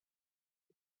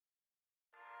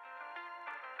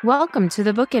Welcome to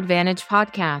the Book Advantage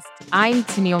podcast. I'm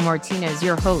Tennille Martinez,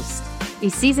 your host, a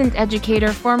seasoned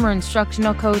educator, former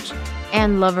instructional coach,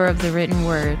 and lover of the written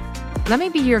word. Let me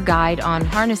be your guide on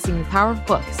harnessing the power of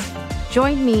books.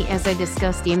 Join me as I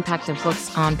discuss the impact of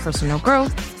books on personal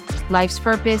growth, life's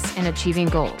purpose, and achieving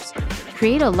goals.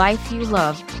 Create a life you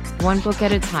love, one book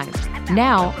at a time.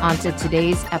 Now, on to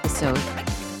today's episode.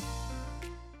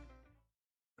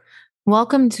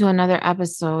 Welcome to another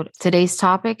episode. Today's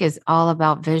topic is all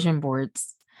about vision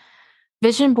boards.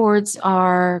 Vision boards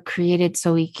are created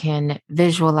so we can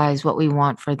visualize what we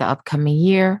want for the upcoming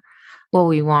year, what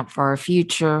we want for our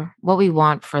future, what we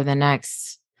want for the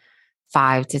next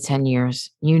 5 to 10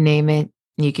 years. You name it,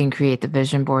 you can create the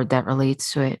vision board that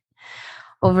relates to it.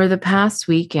 Over the past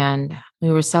weekend,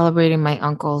 we were celebrating my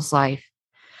uncle's life.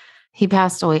 He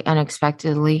passed away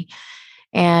unexpectedly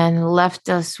and left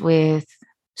us with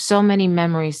so many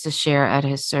memories to share at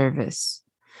his service.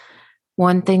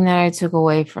 One thing that I took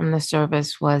away from the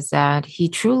service was that he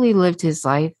truly lived his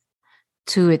life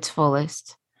to its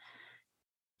fullest.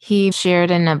 He shared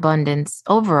an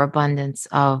overabundance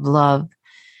of love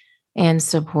and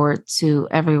support to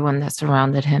everyone that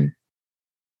surrounded him.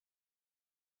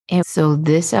 And so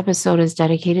this episode is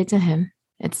dedicated to him.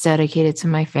 It's dedicated to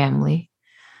my family.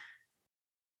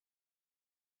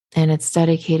 And it's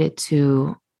dedicated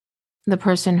to the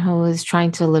person who is trying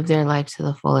to live their life to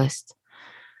the fullest,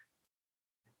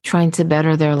 trying to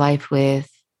better their life with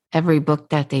every book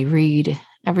that they read,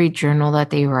 every journal that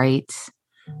they write,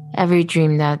 every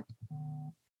dream that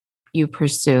you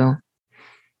pursue.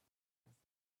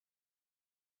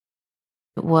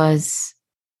 It was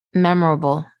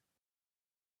memorable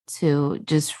to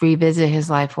just revisit his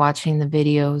life, watching the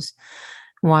videos,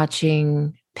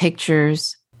 watching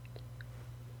pictures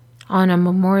on a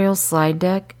memorial slide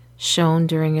deck shown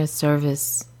during his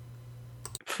service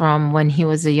from when he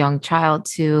was a young child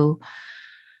to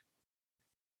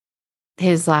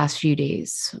his last few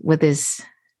days with his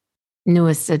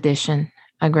newest addition,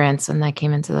 a grandson that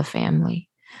came into the family.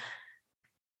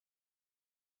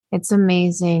 It's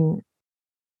amazing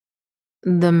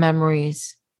the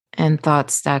memories and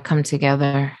thoughts that come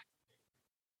together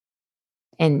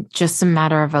in just a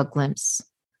matter of a glimpse,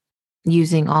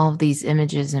 using all of these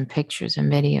images and pictures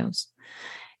and videos.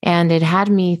 And it had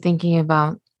me thinking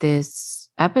about this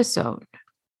episode,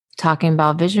 talking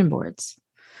about vision boards.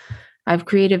 I've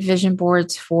created vision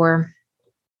boards for,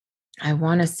 I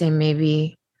want to say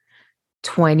maybe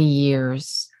 20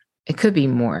 years. It could be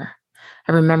more.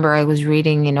 I remember I was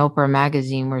reading in Oprah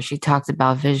magazine where she talked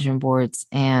about vision boards,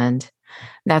 and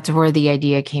that's where the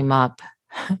idea came up.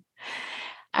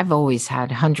 I've always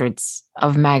had hundreds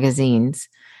of magazines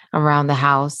around the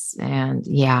house, and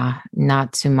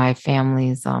not to my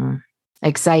family's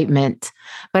excitement,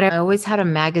 but I always had a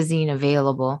magazine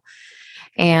available.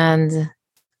 And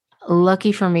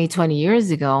lucky for me, 20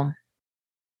 years ago,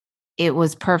 it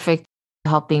was perfect,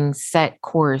 helping set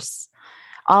course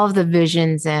all of the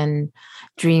visions and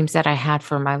dreams that I had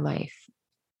for my life.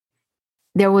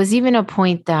 There was even a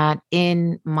point that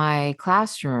in my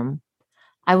classroom,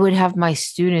 I would have my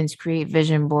students create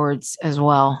vision boards as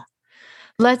well.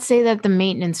 Let's say that the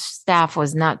maintenance staff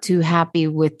was not too happy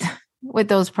with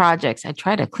those projects. I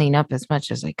tried to clean up as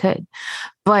much as I could,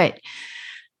 but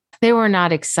they were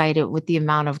not excited with the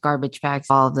amount of garbage bags,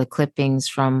 all of the clippings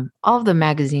from all of the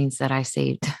magazines that I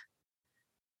saved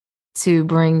to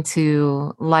bring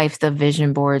to life the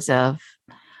vision boards of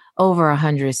over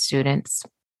 100 students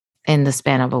in the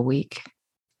span of a week.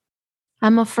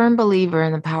 I'm a firm believer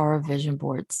in the power of vision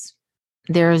boards.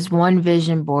 There is one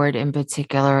vision board in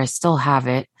particular, I still have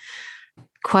it.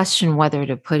 Question whether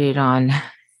to put it on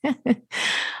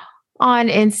on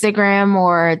Instagram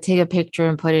or take a picture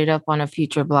and put it up on a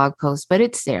future blog post, but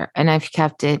it's there and I've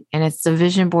kept it. And it's the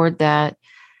vision board that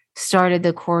started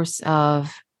the course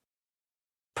of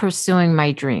pursuing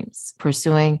my dreams,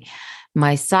 pursuing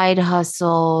my side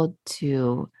hustle,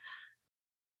 to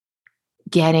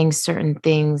getting certain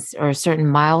things or certain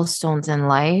milestones in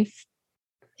life.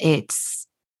 It's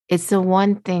the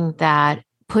one thing that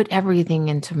put everything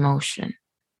into motion.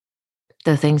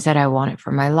 The things that I wanted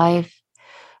for my life,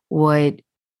 what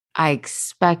I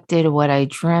expected, what I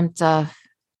dreamt of.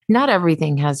 Not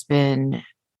everything has been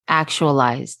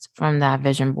actualized from that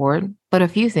vision board, but a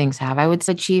few things have. I would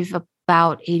achieve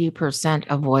about 80%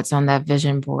 of what's on that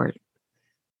vision board.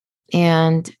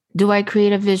 And do I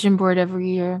create a vision board every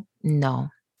year? No.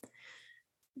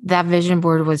 That vision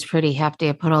board was pretty hefty.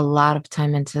 I put a lot of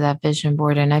time into that vision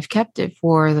board and I've kept it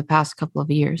for the past couple of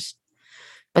years.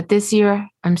 But this year,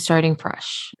 I'm starting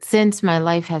fresh. Since my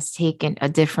life has taken a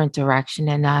different direction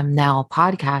and I'm now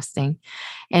podcasting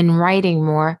and writing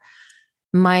more,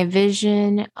 My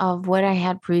vision of what I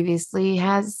had previously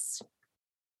has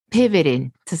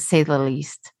pivoted, to say the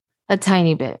least, a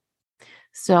tiny bit.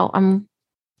 So I'm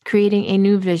creating a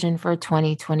new vision for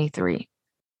 2023.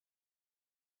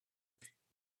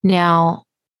 Now,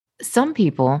 some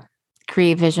people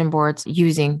create vision boards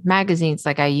using magazines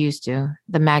like I used to,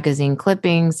 the magazine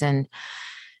clippings and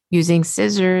using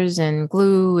scissors and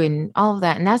glue and all of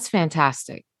that. And that's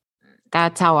fantastic.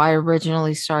 That's how I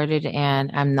originally started,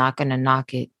 and I'm not going to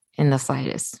knock it in the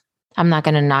slightest. I'm not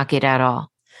going to knock it at all.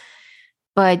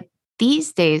 But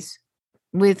these days,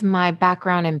 with my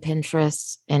background in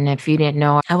Pinterest, and if you didn't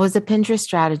know, I was a Pinterest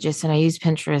strategist and I use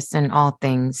Pinterest in all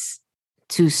things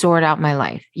to sort out my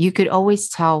life. You could always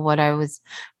tell what I was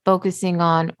focusing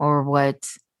on or what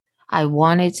I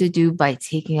wanted to do by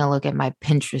taking a look at my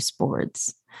Pinterest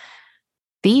boards.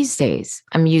 These days,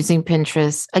 I'm using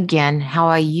Pinterest again, how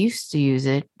I used to use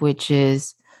it, which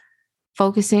is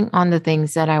focusing on the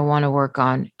things that I want to work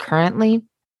on currently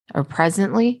or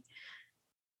presently,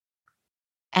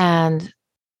 and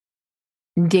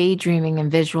daydreaming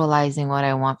and visualizing what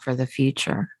I want for the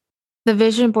future. The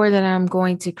vision board that I'm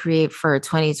going to create for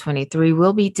 2023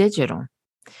 will be digital.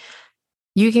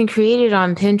 You can create it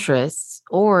on Pinterest,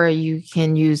 or you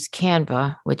can use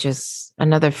Canva, which is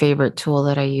another favorite tool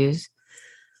that I use.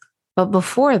 But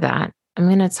before that, I'm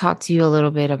going to talk to you a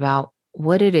little bit about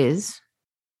what it is,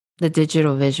 the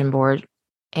digital vision board,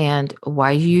 and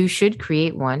why you should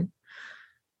create one.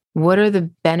 What are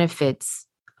the benefits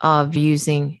of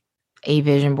using a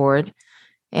vision board,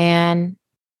 and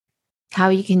how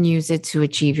you can use it to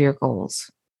achieve your goals.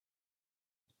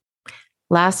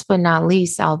 Last but not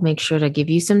least, I'll make sure to give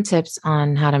you some tips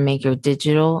on how to make your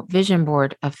digital vision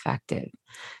board effective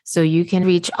so you can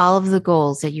reach all of the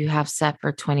goals that you have set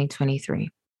for 2023.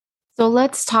 So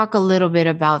let's talk a little bit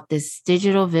about this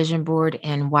digital vision board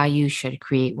and why you should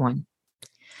create one.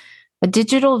 A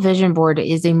digital vision board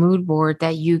is a mood board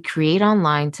that you create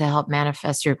online to help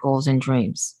manifest your goals and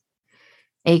dreams.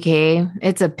 AKA,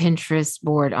 it's a Pinterest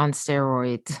board on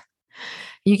steroids.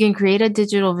 You can create a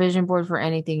digital vision board for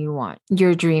anything you want,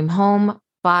 your dream home,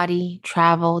 body,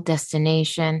 travel,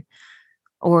 destination,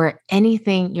 or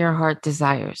anything your heart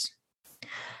desires.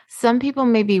 Some people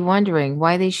may be wondering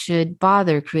why they should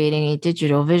bother creating a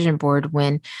digital vision board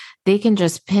when they can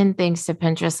just pin things to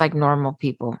Pinterest like normal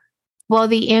people. Well,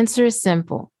 the answer is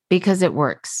simple: because it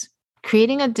works.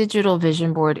 Creating a digital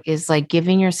vision board is like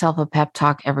giving yourself a pep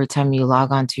talk every time you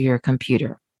log onto your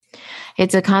computer.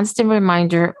 It's a constant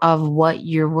reminder of what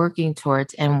you're working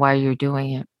towards and why you're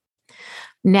doing it.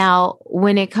 Now,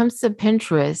 when it comes to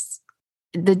Pinterest,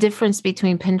 the difference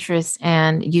between Pinterest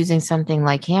and using something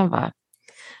like Canva,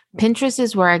 Pinterest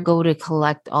is where I go to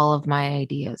collect all of my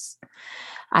ideas.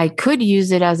 I could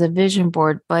use it as a vision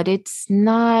board, but it's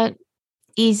not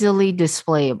easily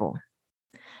displayable.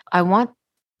 I want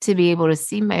to be able to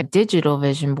see my digital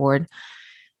vision board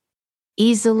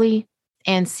easily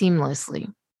and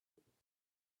seamlessly.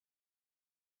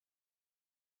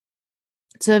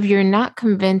 So if you're not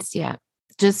convinced yet,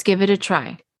 just give it a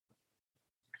try.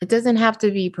 It doesn't have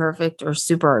to be perfect or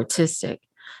super artistic.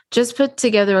 Just put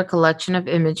together a collection of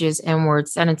images and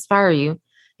words that inspire you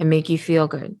and make you feel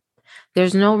good.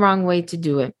 There's no wrong way to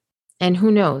do it. And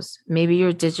who knows, maybe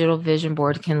your digital vision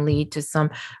board can lead to some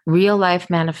real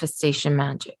life manifestation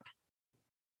magic.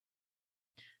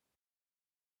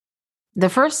 The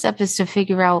first step is to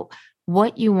figure out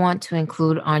what you want to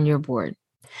include on your board.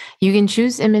 You can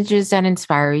choose images that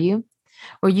inspire you,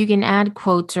 or you can add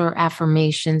quotes or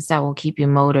affirmations that will keep you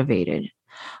motivated.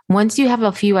 Once you have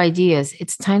a few ideas,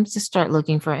 it's time to start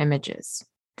looking for images.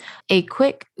 A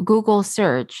quick Google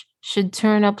search should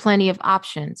turn up plenty of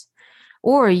options,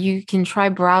 or you can try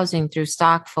browsing through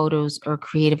stock photos or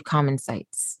Creative Commons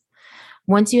sites.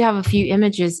 Once you have a few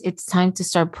images, it's time to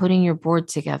start putting your board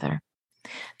together.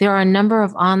 There are a number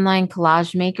of online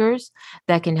collage makers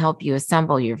that can help you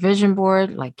assemble your vision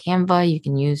board, like Canva. You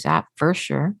can use that for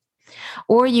sure.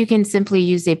 Or you can simply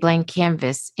use a blank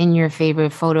canvas in your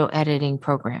favorite photo editing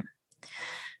program.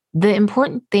 The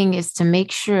important thing is to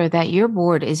make sure that your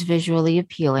board is visually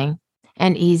appealing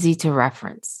and easy to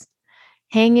reference.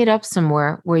 Hang it up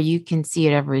somewhere where you can see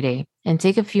it every day, and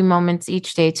take a few moments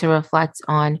each day to reflect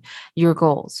on your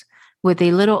goals. With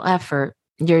a little effort,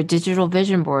 your digital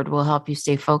vision board will help you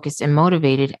stay focused and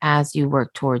motivated as you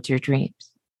work towards your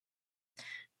dreams.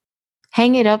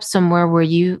 Hang it up somewhere where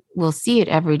you will see it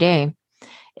every day,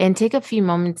 and take a few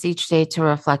moments each day to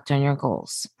reflect on your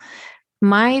goals.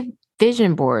 My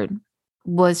vision board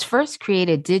was first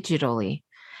created digitally,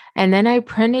 and then I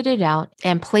printed it out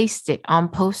and placed it on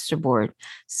poster board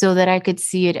so that I could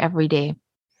see it every day.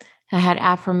 I had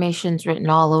affirmations written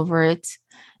all over it.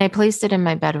 I placed it in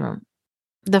my bedroom.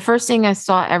 The first thing I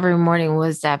saw every morning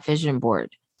was that vision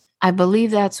board. I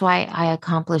believe that's why I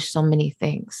accomplished so many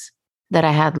things that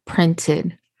I had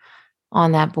printed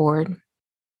on that board.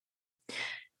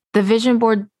 The vision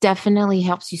board definitely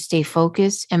helps you stay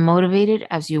focused and motivated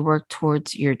as you work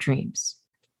towards your dreams.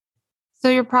 So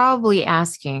you're probably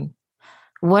asking,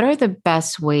 what are the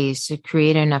best ways to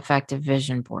create an effective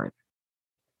vision board?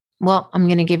 Well, I'm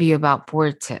going to give you about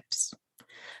board tips.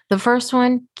 The first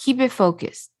one, keep it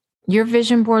focused. Your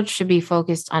vision board should be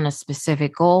focused on a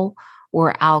specific goal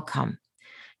or outcome.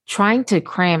 Trying to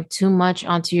cram too much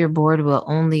onto your board will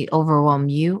only overwhelm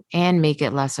you and make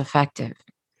it less effective.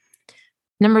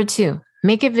 Number 2,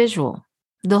 make it visual.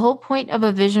 The whole point of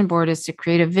a vision board is to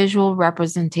create a visual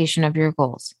representation of your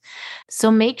goals. So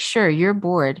make sure your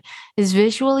board is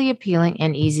visually appealing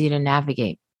and easy to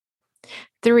navigate.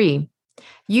 3,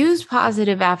 use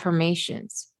positive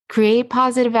affirmations. Create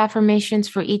positive affirmations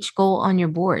for each goal on your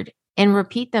board and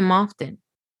repeat them often.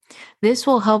 This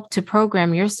will help to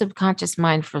program your subconscious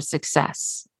mind for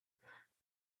success.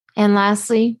 And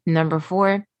lastly, number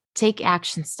 4, take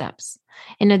action steps.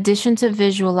 In addition to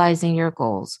visualizing your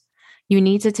goals, you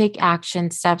need to take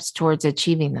action steps towards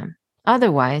achieving them.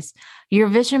 Otherwise, your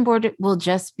vision board will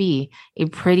just be a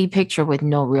pretty picture with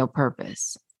no real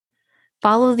purpose.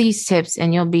 Follow these tips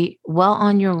and you'll be well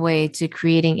on your way to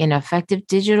creating an effective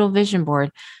digital vision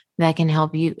board that can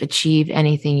help you achieve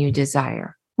anything you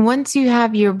desire. Once you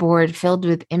have your board filled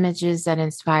with images that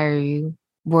inspire you,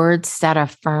 words that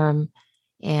affirm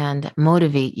and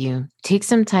motivate you, take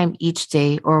some time each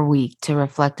day or week to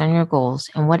reflect on your goals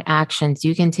and what actions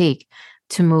you can take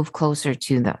to move closer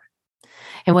to them.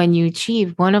 And when you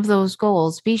achieve one of those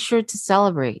goals, be sure to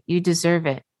celebrate. You deserve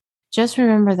it. Just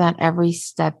remember that every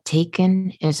step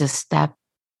taken is a step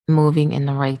moving in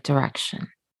the right direction.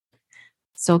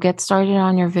 So get started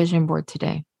on your vision board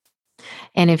today.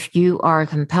 And if you are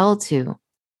compelled to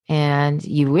and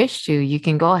you wish to, you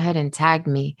can go ahead and tag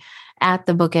me at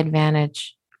The Book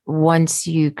Advantage once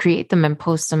you create them and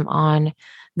post them on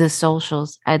the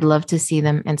socials. I'd love to see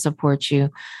them and support you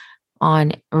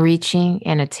on reaching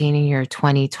and attaining your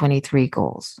 2023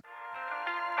 goals.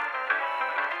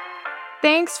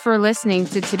 Thanks for listening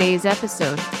to today's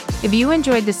episode. If you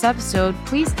enjoyed this episode,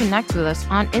 please connect with us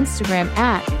on Instagram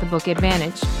at The Book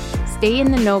Advantage. Stay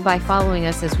in the know by following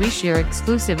us as we share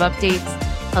exclusive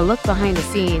updates, a look behind the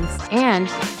scenes, and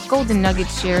golden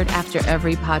nuggets shared after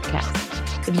every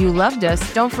podcast. If you loved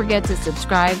us, don't forget to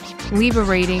subscribe, leave a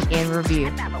rating, and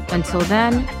review. Until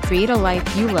then, create a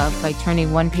life you love by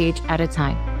turning one page at a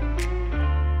time.